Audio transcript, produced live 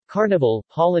Carnival,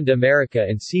 Holland America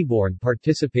and Seabourn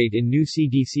participate in new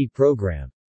CDC program.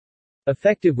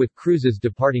 Effective with cruises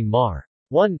departing MAR.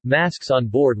 1. Masks on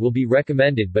board will be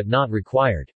recommended but not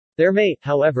required. There may,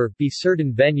 however, be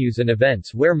certain venues and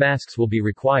events where masks will be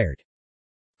required.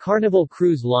 Carnival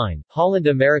Cruise Line, Holland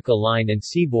America Line and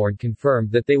Seabourn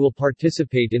confirmed that they will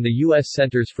participate in the U.S.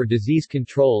 Centers for Disease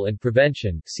Control and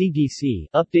Prevention (CDC)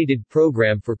 updated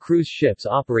program for cruise ships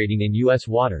operating in U.S.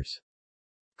 waters.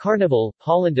 Carnival,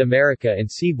 Holland America and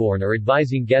Seabourn are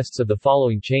advising guests of the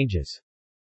following changes.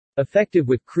 Effective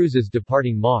with cruises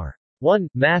departing MAR. 1.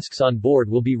 Masks on board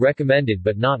will be recommended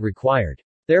but not required.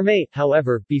 There may,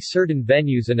 however, be certain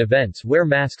venues and events where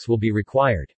masks will be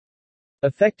required.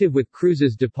 Effective with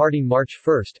cruises departing March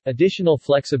 1, additional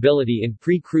flexibility in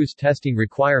pre-cruise testing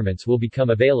requirements will become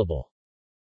available.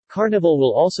 Carnival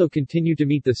will also continue to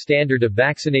meet the standard of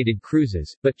vaccinated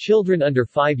cruises, but children under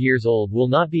 5 years old will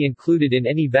not be included in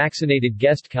any vaccinated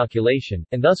guest calculation,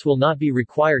 and thus will not be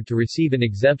required to receive an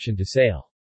exemption to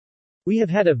sail. We have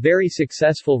had a very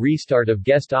successful restart of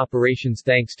guest operations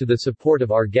thanks to the support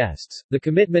of our guests, the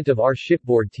commitment of our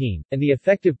shipboard team, and the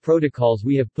effective protocols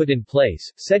we have put in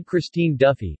place, said Christine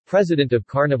Duffy, president of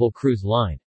Carnival Cruise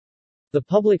Line. The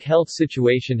public health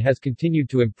situation has continued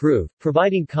to improve,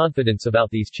 providing confidence about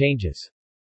these changes.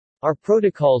 Our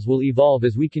protocols will evolve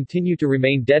as we continue to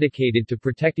remain dedicated to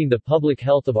protecting the public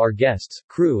health of our guests,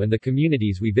 crew and the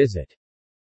communities we visit.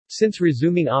 Since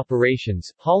resuming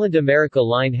operations, Holland America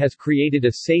Line has created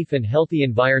a safe and healthy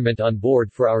environment on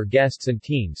board for our guests and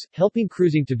teams, helping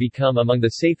cruising to become among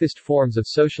the safest forms of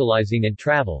socializing and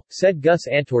travel, said Gus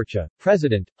Antorcha,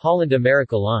 president, Holland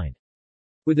America Line.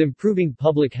 With improving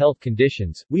public health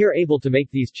conditions, we are able to make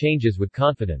these changes with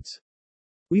confidence.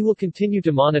 We will continue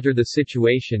to monitor the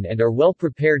situation and are well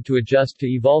prepared to adjust to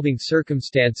evolving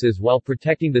circumstances while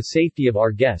protecting the safety of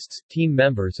our guests, team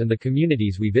members and the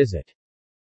communities we visit.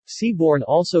 Seabourn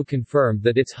also confirmed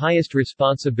that its highest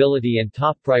responsibility and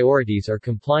top priorities are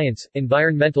compliance,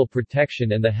 environmental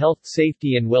protection and the health,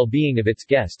 safety and well-being of its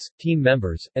guests, team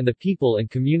members, and the people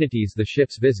and communities the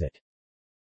ships visit.